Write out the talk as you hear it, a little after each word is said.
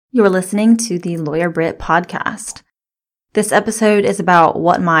You're listening to the Lawyer Brit podcast. This episode is about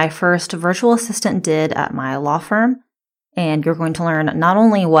what my first virtual assistant did at my law firm, and you're going to learn not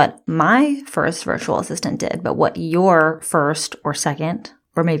only what my first virtual assistant did, but what your first or second,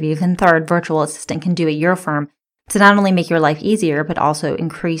 or maybe even third virtual assistant can do at your firm to not only make your life easier, but also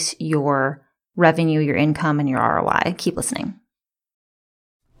increase your revenue, your income, and your ROI. Keep listening.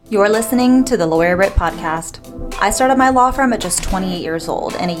 You're listening to the Lawyer Brit podcast. I started my law firm at just 28 years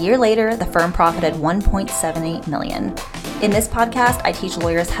old, and a year later, the firm profited $1.78 million. In this podcast, I teach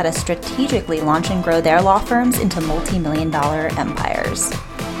lawyers how to strategically launch and grow their law firms into multi-million-dollar empires.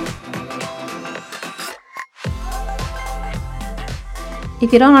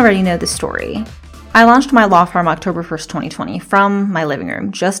 If you don't already know the story, I launched my law firm October 1st, 2020 from my living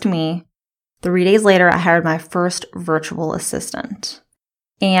room, just me. 3 days later, I hired my first virtual assistant.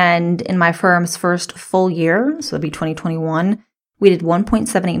 And in my firm's first full year, so it'd be 2021, we did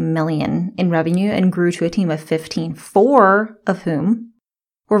 $1.78 million in revenue and grew to a team of 15, 4 of whom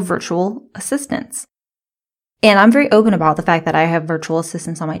were virtual assistants. And I'm very open about the fact that I have virtual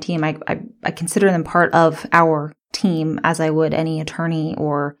assistants on my team. I consider them part of our team as I would any attorney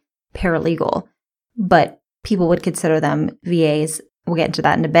or paralegal. But people would consider them VAs. We'll get into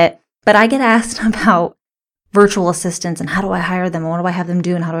that in a bit. But I get asked about virtual assistants and how do I hire them and what do I have them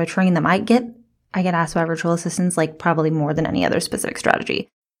do and how do I train them? I get asked about virtual assistants like probably more than any other specific strategy.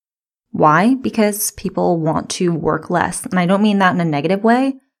 Why? Because people want to work less. And I don't mean that in a negative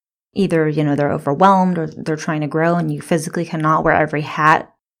way. Either, they're overwhelmed or they're trying to grow and you physically cannot wear every hat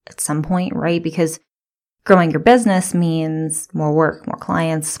at some point, right? Because growing your business means more work, more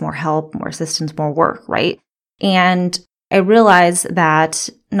clients, more help, more assistance, more work, right? And I realize that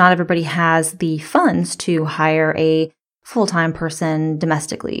not everybody has the funds to hire a full-time person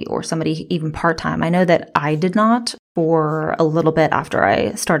domestically or somebody even part-time. I know that I did not for a little bit after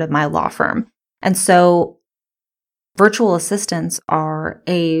I started my law firm. And so virtual assistants are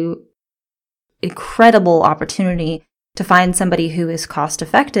a incredible opportunity to find somebody who is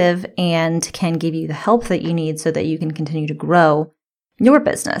cost-effective and can give you the help that you need so that you can continue to grow your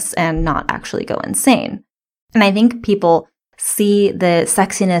business and not actually go insane. And I think people see the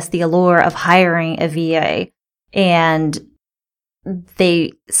sexiness, the allure of hiring a VA, and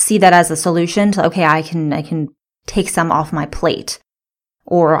they see that as a solution to, okay, I can take some off my plate,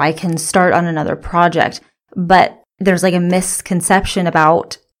 or I can start on another project. But there's like a misconception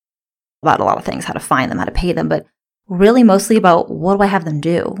about a lot of things, how to find them, how to pay them, but really mostly about what do I have them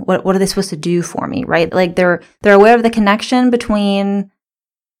do? What are they supposed to do for me, right? Like they're aware of the connection between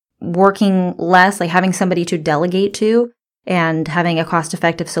working less, like having somebody to delegate to and having a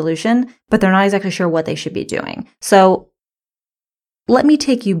cost-effective solution, but they're not exactly sure what they should be doing. So let me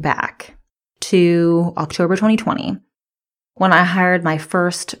take you back to October 2020 when I hired my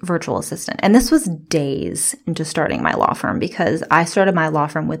first virtual assistant. And this was days into starting my law firm because I started my law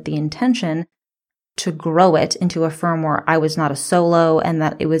firm with the intention to grow it into a firm where I was not a solo and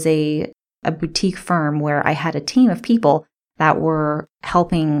that it was a boutique firm where I had a team of people that were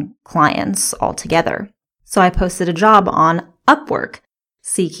helping clients all together. So I posted a job on Upwork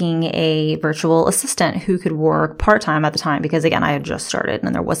seeking a virtual assistant who could work part-time at the time because, again, I had just started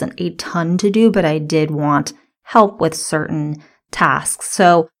and there wasn't a ton to do, but I did want help with certain tasks.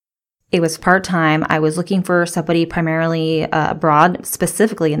 So it was part-time. I was looking for somebody primarily abroad,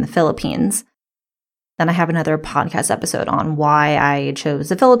 specifically in the Philippines. Then I have another podcast episode on why I chose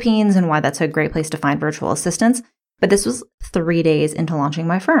the Philippines and why that's a great place to find virtual assistants. But this was 3 days into launching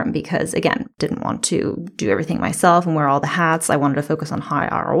my firm because, again, didn't want to do everything myself and wear all the hats. I wanted to focus on high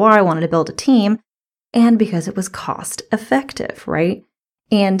ROI. I wanted to build a team. And because it was cost effective, right?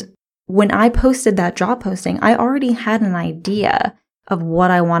 And when I posted that job posting, I already had an idea of what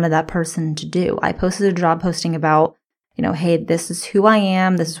I wanted that person to do. I posted a job posting about, hey, this is who I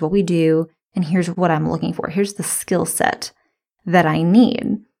am. This is what we do. And here's what I'm looking for. Here's the skill set that I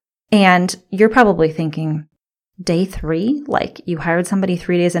need. And you're probably thinking, day 3, like you hired somebody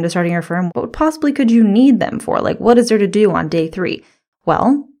 3 days into starting your firm. What possibly could you need them for? Like, what is there to do on day 3?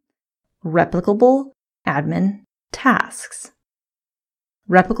 Well, replicable admin tasks.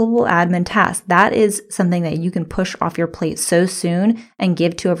 Replicable admin tasks. That is something that you can push off your plate so soon and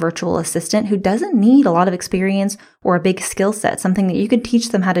give to a virtual assistant who doesn't need a lot of experience or a big skill set, something that you can teach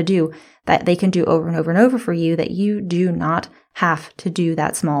them how to do that they can do over and over and over for you, that you do not have to do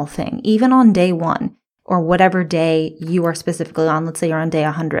that small thing, even on day 1. Or whatever day you are specifically on. Let's say you're on day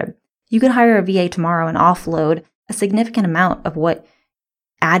 100. You could hire a VA tomorrow and offload a significant amount of what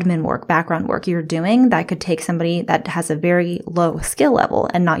admin work, background work you're doing that could take somebody that has a very low skill level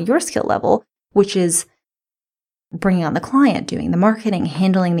and not your skill level, which is bringing on the client, doing the marketing,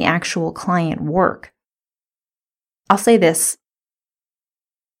 handling the actual client work. I'll say this.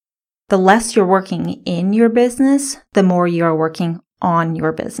 The less you're working in your business, the more you are working on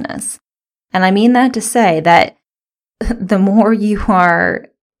your business. And I mean that to say that the more you are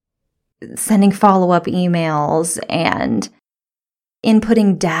sending follow-up emails and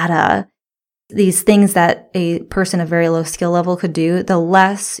inputting data, these things that a person of very low skill level could do, the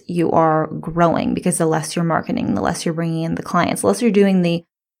less you are growing, because the less you're marketing, the less you're bringing in the clients, the less you're doing the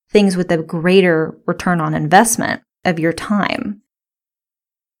things with the greater return on investment of your time.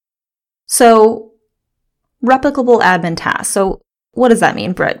 So, replicable admin tasks. So, what does that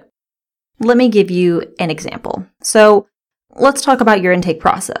mean, Britt? Let me give you an example. So, let's talk about your intake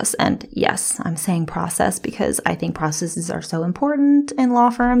process. And yes, I'm saying process because I think processes are so important in law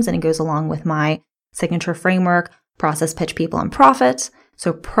firms, and it goes along with my signature framework, process, pitch, people, and profit.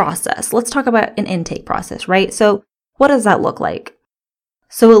 So process. Let's talk about an intake process, right? So what does that look like?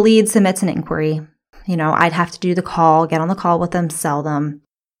 So a lead submits an inquiry. I'd have to do the call, get on the call with them, sell them,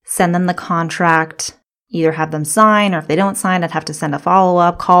 send them the contract, either have them sign, or if they don't sign, I'd have to send a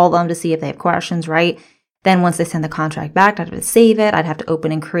follow-up, call them to see if they have questions, right? Then once they send the contract back, I'd have to save it. I'd have to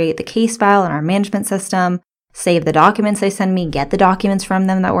open and create the case file in our management system, save the documents they send me, get the documents from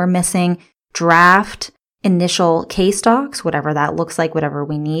them that we're missing, draft initial case docs, whatever that looks like, whatever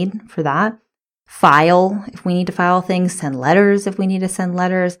we need for that, file if we need to file things, send letters if we need to send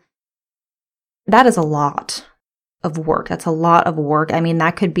letters. That is a lot of work. That's a lot of work. I mean,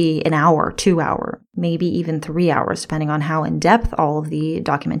 that could be an hour, 2 hours, maybe even 3 hours, depending on how in-depth all of the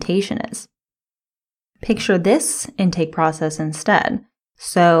documentation is. Picture this intake process instead.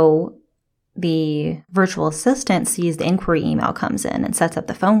 So the virtual assistant sees the inquiry email comes in and sets up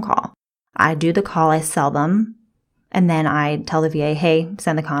the phone call. I do the call, I sell them, and then I tell the VA, hey,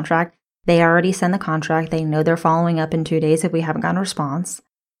 send the contract. They already send the contract. They know they're following up in 2 days if we haven't gotten a response.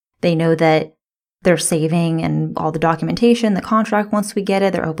 They know that they're saving and all the documentation, the contract once we get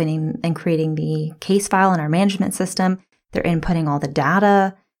it. They're opening and creating the case file in our management system. They're inputting all the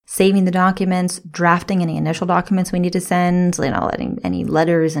data, saving the documents, drafting any initial documents we need to send, any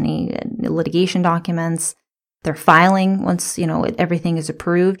letters, any litigation documents. They're filing once, everything is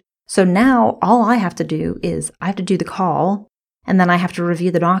approved. So now all I have to do is I have to do the call, and then I have to review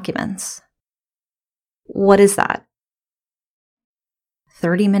the documents. What is that?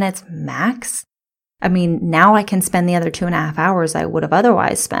 30 minutes max? I mean, now I can spend the other 2.5 hours I would have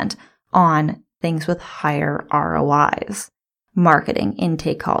otherwise spent on things with higher ROIs. Marketing,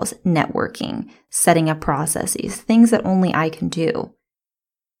 intake calls, networking, setting up processes, things that only I can do.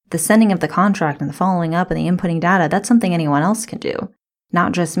 The sending of the contract and the following up and the inputting data, that's something anyone else can do.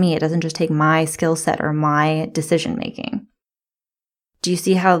 Not just me. It doesn't just take my skill set or my decision making. Do you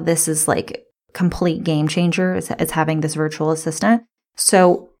see how this is like complete game changer? It's having this virtual assistant.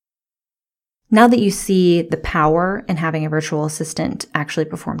 So now that you see the power in having a virtual assistant actually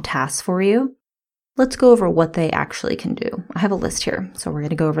perform tasks for you, let's go over what they actually can do. I have a list here, so we're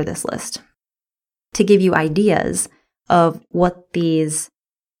going to go over this list to give you ideas of what these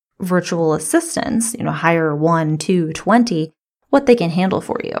virtual assistants, hire 1, 2, 20, what they can handle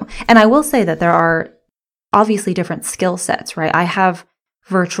for you. And I will say that there are obviously different skill sets, right? I have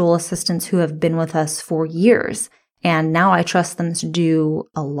virtual assistants who have been with us for years, and now I trust them to do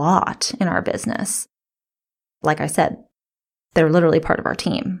a lot in our business. Like I said, they're literally part of our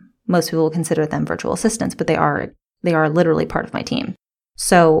team. Most people will consider them virtual assistants, but they are literally part of my team.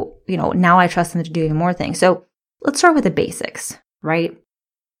 So, now I trust them to do even more things. So let's start with the basics, right?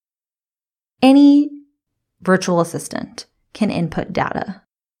 Any virtual assistant can input data.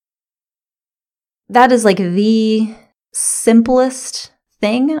 That is like the simplest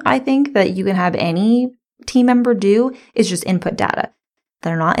thing, I think, that you can have any team member do is just input data.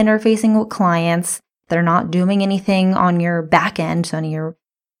 They're not interfacing with clients. They're not doing anything on your back end, so on your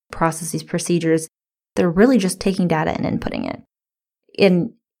processes, procedures. They're really just taking data and inputting it.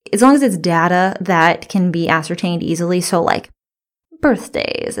 And as long as it's data that can be ascertained easily, so like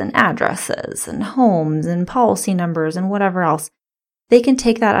birthdays and addresses and homes and policy numbers and whatever else, they can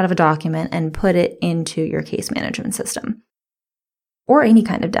take that out of a document and put it into your case management system. Or any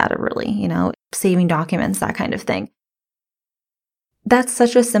kind of data, really, saving documents, that kind of thing. That's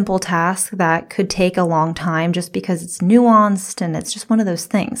such a simple task that could take a long time just because it's nuanced and it's just one of those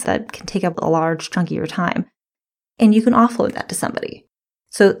things that can take up a large chunk of your time. And you can offload that to somebody.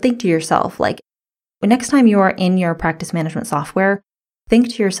 So think to yourself, next time you are in your practice management software,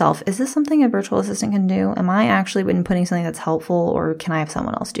 think to yourself, is this something a virtual assistant can do? Am I actually inputting something that's helpful, or can I have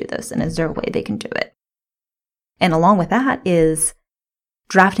someone else do this? And is there a way they can do it? And along with that is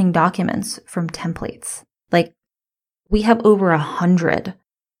drafting documents from templates. We have over 100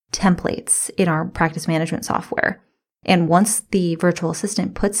 templates in our practice management software. And once the virtual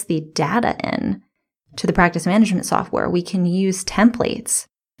assistant puts the data in to the practice management software, we can use templates.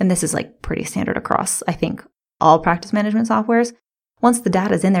 And this is like pretty standard across, I think, all practice management softwares. Once the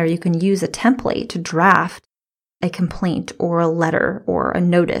data is in there, you can use a template to draft a complaint or a letter or a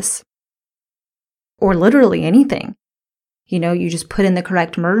notice or literally anything. You just put in the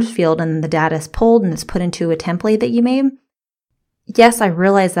correct MERS field and the data is pulled and it's put into a template that you made. Yes, I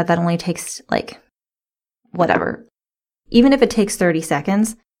realize that only takes whatever. Even if it takes 30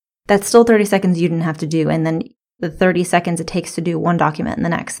 seconds, that's still 30 seconds you didn't have to do. And then the 30 seconds it takes to do one document and the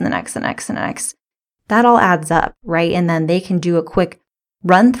next and the next and the next and the next. That all adds up, right? And then they can do a quick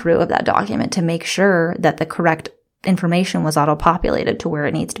run through of that document to make sure that the correct information was auto-populated to where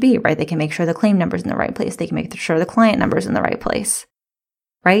it needs to be, right? They can make sure the claim number's in the right place. They can make sure the client number's in the right place,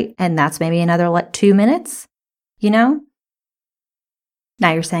 right? And that's maybe another 2 minutes, Now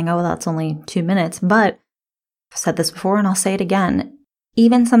you're saying, oh, well, that's only 2 minutes. But I've said this before and I'll say it again.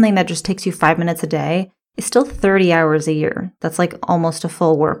 Even something that just takes you 5 minutes a day is still 30 hours a year. That's like almost a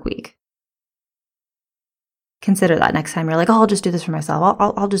full work week. Consider that next time you're like, oh, I'll just do this for myself.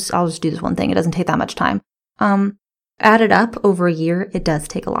 I'll just do this one thing. It doesn't take that much time. Added up over a year, it does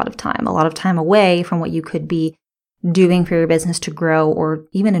take a lot of time away from what you could be doing for your business to grow or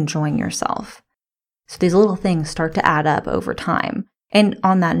even enjoying yourself. So these little things start to add up over time. And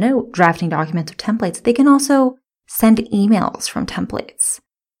on that note, drafting documents or templates, they can also send emails from templates.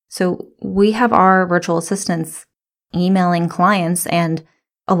 So we have our virtual assistants emailing clients, and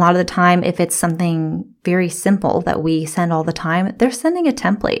a lot of the time, if it's something very simple that we send all the time, they're sending a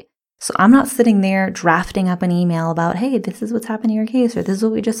template. So I'm not sitting there drafting up an email about, hey, this is what's happened to your case, or this is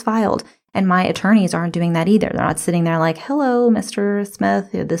what we just filed. And my attorneys aren't doing that either. They're not sitting there like, hello, Mr.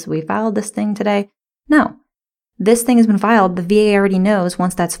 Smith, we filed this thing today. No, this thing has been filed. The VA already knows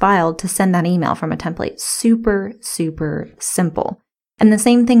once that's filed to send that email from a template. Super, super simple. And the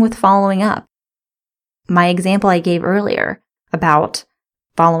same thing with following up. My example I gave earlier about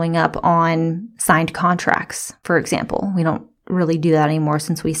following up on signed contracts, for example. We don't really do that anymore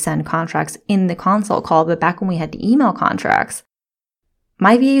since we send contracts in the consult call. But back when we had the email contracts,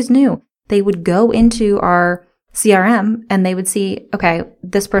 my VAs knew. They would go into our CRM and they would see, okay,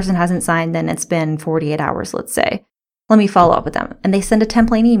 this person hasn't signed, then it's been 48 hours, let's say. Let me follow up with them. And they send a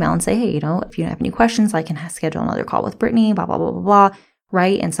template email and say, hey, if you have any questions, I can schedule another call with Brittany, blah, blah, blah, blah, blah,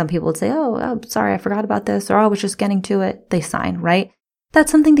 right? And some people would say, oh, sorry, I forgot about this, or I was just getting to it. They sign, right?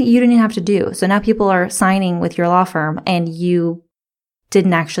 That's something that you didn't have to do. So now people are signing with your law firm and you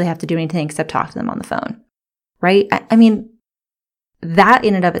didn't actually have to do anything except talk to them on the phone, right? I mean, that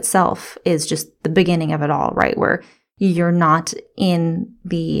in and of itself is just the beginning of it all, right? Where you're not in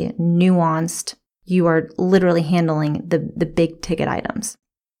the nuanced, you are literally handling the big ticket items.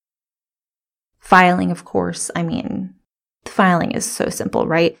 Filing, of course, filing is so simple,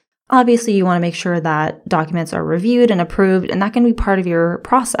 right? Obviously, you want to make sure that documents are reviewed and approved, and that can be part of your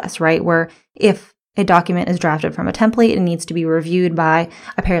process, right? Where if a document is drafted from a template, it needs to be reviewed by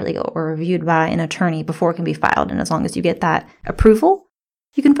a paralegal or reviewed by an attorney before it can be filed. And as long as you get that approval,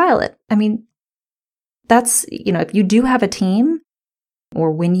 you can file it. That's, if you do have a team,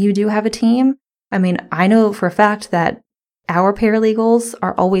 or when you do have a team, I know for a fact that our paralegals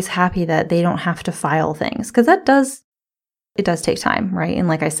are always happy that they don't have to file things, because it does take time, right? And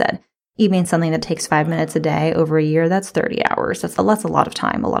like I said, even something that takes 5 minutes a day over a year, that's 30 hours. That's a lot of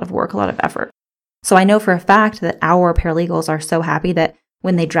time, a lot of work, a lot of effort. So I know for a fact that our paralegals are so happy that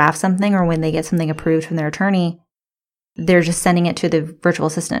when they draft something or when they get something approved from their attorney, they're just sending it to the virtual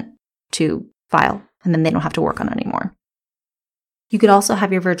assistant to file, and then they don't have to work on it anymore. You could also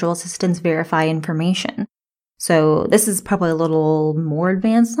have your virtual assistants verify information. So this is probably a little more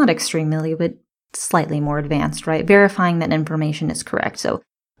advanced, not extremely, but slightly more advanced, right? Verifying that information is correct. So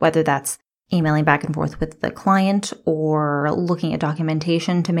whether that's emailing back and forth with the client or looking at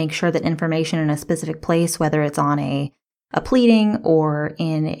documentation to make sure that information in a specific place, whether it's on a pleading or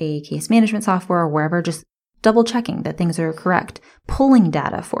in a case management software or wherever, just double checking that things are correct, pulling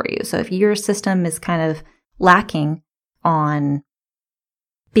data for you. So if your system is kind of lacking on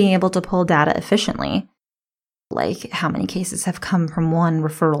being able to pull data efficiently, like how many cases have come from one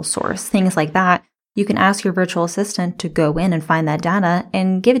referral source, things like that, you can ask your virtual assistant to go in and find that data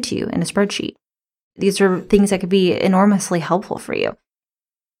and give it to you in a spreadsheet. These are things that could be enormously helpful for you.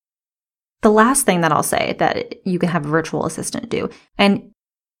 The last thing that I'll say that you can have a virtual assistant do, and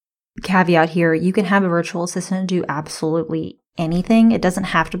caveat here, you can have a virtual assistant do absolutely anything. It doesn't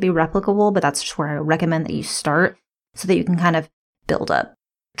have to be replicable, but that's just where I recommend that you start so that you can kind of build up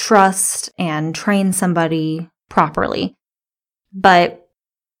trust and train somebody properly. But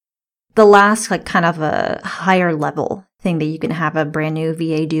the last kind of a higher level thing that you can have a brand new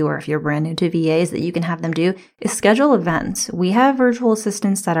VA do, or if you're brand new to VAs that you can have them do, is schedule events. We have virtual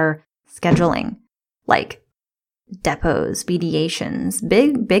assistants that are scheduling like depots, mediations,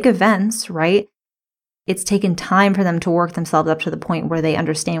 big events, right? It's taken time for them to work themselves up to the point where they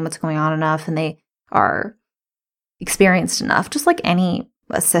understand what's going on enough and they are experienced enough, just like any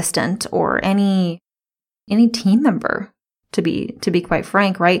assistant or any team member, to be quite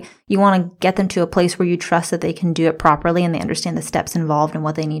frank, right? You want to get them to a place where you trust that they can do it properly and they understand the steps involved and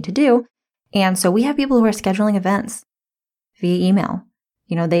what they need to do. And so we have people who are scheduling events via email.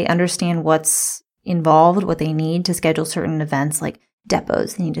 They understand what's involved, what they need to schedule certain events like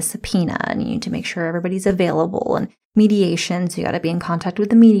depots. They need a subpoena and you need to make sure everybody's available, and mediations. You got to be in contact with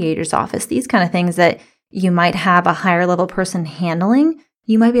the mediator's office. These kind of things that you might have a higher level person handling,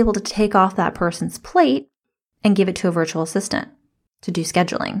 you might be able to take off that person's plate and give it to a virtual assistant to do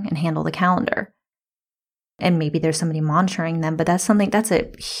scheduling and handle the calendar. And maybe there's somebody monitoring them, but that's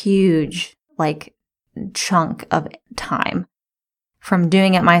a huge chunk of time from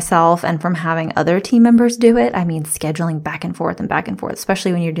doing it myself and from having other team members do it. I mean, scheduling back and forth,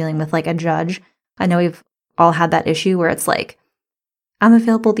 especially when you're dealing with a judge. I know we've all had that issue where it's I'm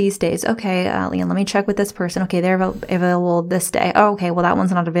available these days. Okay, Leon, let me check with this person. Okay, they're available this day. Oh, okay, well, that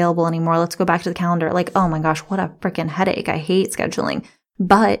one's not available anymore. Let's go back to the calendar. Oh my gosh, what a freaking headache. I hate scheduling.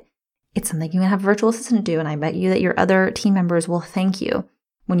 But it's something you can have a virtual assistant do, and I bet you that your other team members will thank you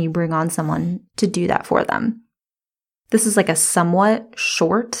when you bring on someone to do that for them. This is a somewhat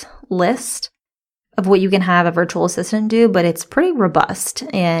short list of what you can have a virtual assistant do, but it's pretty robust.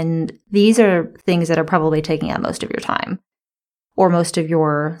 And these are things that are probably taking up most of your time or most of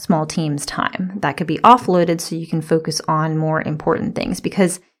your small team's time that could be offloaded so you can focus on more important things,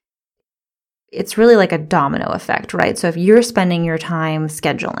 because it's really like a domino effect, right? So if you're spending your time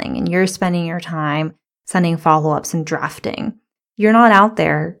scheduling and you're spending your time sending follow-ups and drafting, you're not out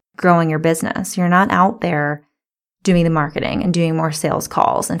there growing your business. You're not out there doing the marketing and doing more sales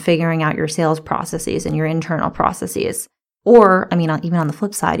calls and figuring out your sales processes and your internal processes. Or, even on the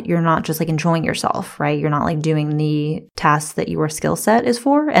flip side, you're not just enjoying yourself, right? You're not doing the tasks that your skill set is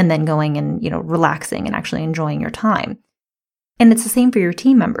for and then going and, relaxing and actually enjoying your time. And it's the same for your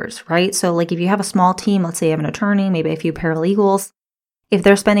team members, right? So if you have a small team, let's say you have an attorney, maybe a few paralegals, if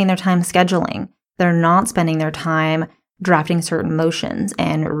they're spending their time scheduling, they're not spending their time drafting certain motions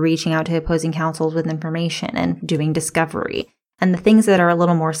and reaching out to opposing counsels with information and doing discovery and the things that are a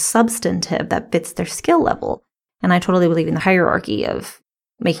little more substantive that fits their skill level. And I totally believe in the hierarchy of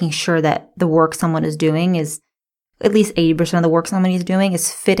making sure that the work someone is doing is at least 80% of the work somebody is doing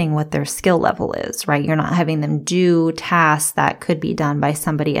is fitting what their skill level is, right? You're not having them do tasks that could be done by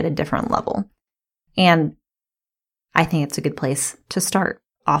somebody at a different level. And I think it's a good place to start.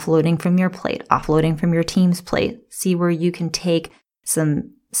 Offloading from your plate, offloading from your team's plate. See where you can take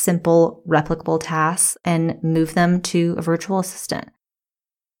some simple, replicable tasks and move them to a virtual assistant.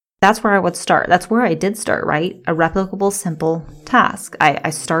 That's where I would start. That's where I did start, right? A replicable, simple task. I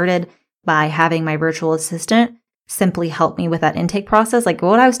started by having my virtual assistant simply help me with that intake process.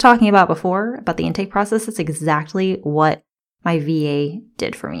 What I was talking about before, about the intake process, is exactly what my VA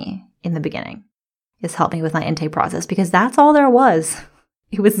did for me in the beginning, is help me with my intake process, because that's all there was.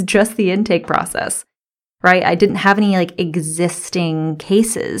 It was just the intake process, right? I didn't have any existing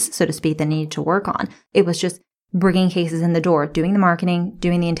cases, so to speak, that needed to work on. It was just bringing cases in the door, doing the marketing,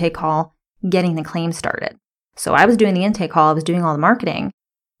 doing the intake call, getting the claim started. So I was doing the intake call, I was doing all the marketing,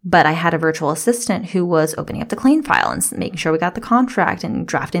 but I had a virtual assistant who was opening up the claim file and making sure we got the contract and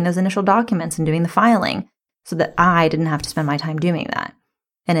drafting those initial documents and doing the filing so that I didn't have to spend my time doing that.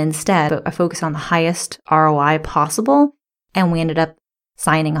 And instead, I focused on the highest ROI possible, and we ended up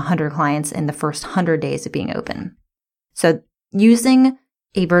signing 100 clients in the first 100 days of being open. So using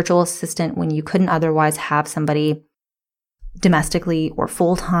a virtual assistant when you couldn't otherwise have somebody domestically or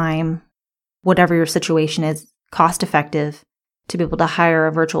full-time, whatever your situation is, cost-effective, to be able to hire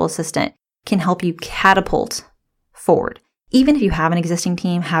a virtual assistant can help you catapult forward. Even if you have an existing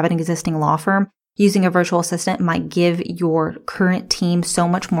team, have an existing law firm, using a virtual assistant might give your current team so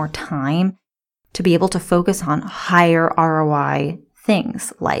much more time to be able to focus on higher ROI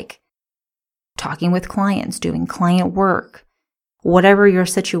things like talking with clients, doing client work, whatever your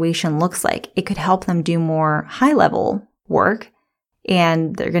situation looks like. It could help them do more high-level work,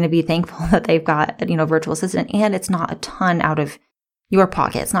 and they're going to be thankful that they've got, virtual assistant, and it's not a ton out of your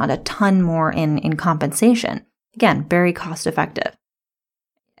pocket. It's not a ton more in compensation. Again, very cost-effective.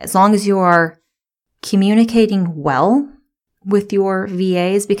 As long as you are communicating well with your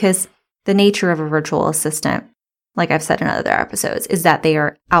VAs, because the nature of a virtual assistant like I've said in other episodes, is that they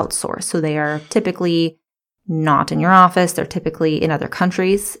are outsourced. So they are typically not in your office. They're typically in other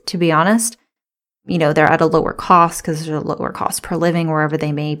countries, to be honest. They're at a lower cost because there's a lower cost per living wherever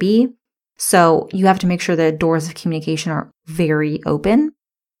they may be. So you have to make sure the doors of communication are very open,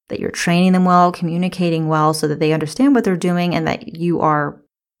 that you're training them well, communicating well so that they understand what they're doing and that you are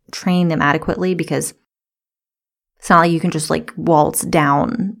training them adequately, because it's not like you can just waltz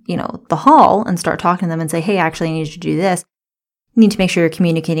down, the hall and start talking to them and say, hey, actually, I need you to do this. You need to make sure you're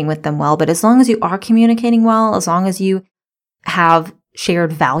communicating with them well. But as long as you are communicating well, as long as you have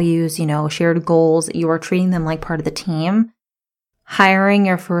shared values, shared goals, you are treating them like part of the team, hiring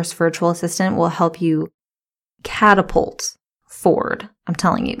your first virtual assistant will help you catapult forward. I'm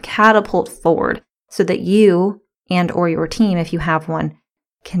telling you, catapult forward so that you and or your team, if you have one,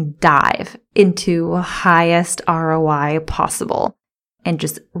 can dive into highest ROI possible and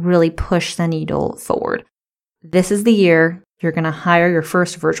just really push the needle forward. This is the year you're going to hire your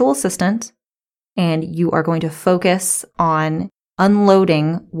first virtual assistant and you are going to focus on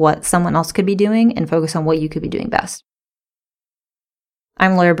unloading what someone else could be doing and focus on what you could be doing best.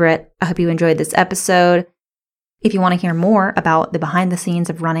 I'm Lawyer Britt. I hope you enjoyed this episode. If you want to hear more about the behind the scenes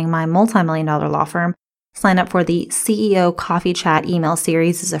of running my multi-million-dollar law firm, sign up for the CEO Coffee Chat email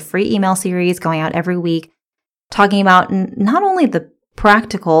series. It's a free email series going out every week, talking about not only the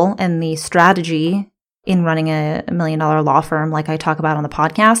practical and the strategy in running a $1 million law firm like I talk about on the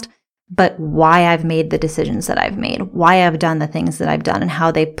podcast, but why I've made the decisions that I've made, why I've done the things that I've done, and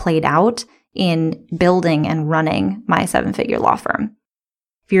how they played out in building and running my 7-figure law firm.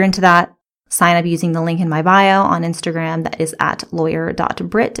 If you're into that, sign up using the link in my bio on Instagram that is at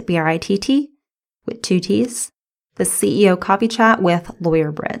lawyer.britt, B-R-I-T-T, with 2 T's, the CEO Coffee Chat with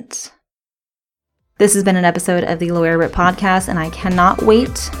Lawyer Britt. This has been an episode of the Lawyer Britt podcast, and I cannot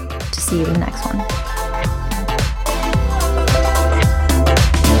wait to see you in the next one.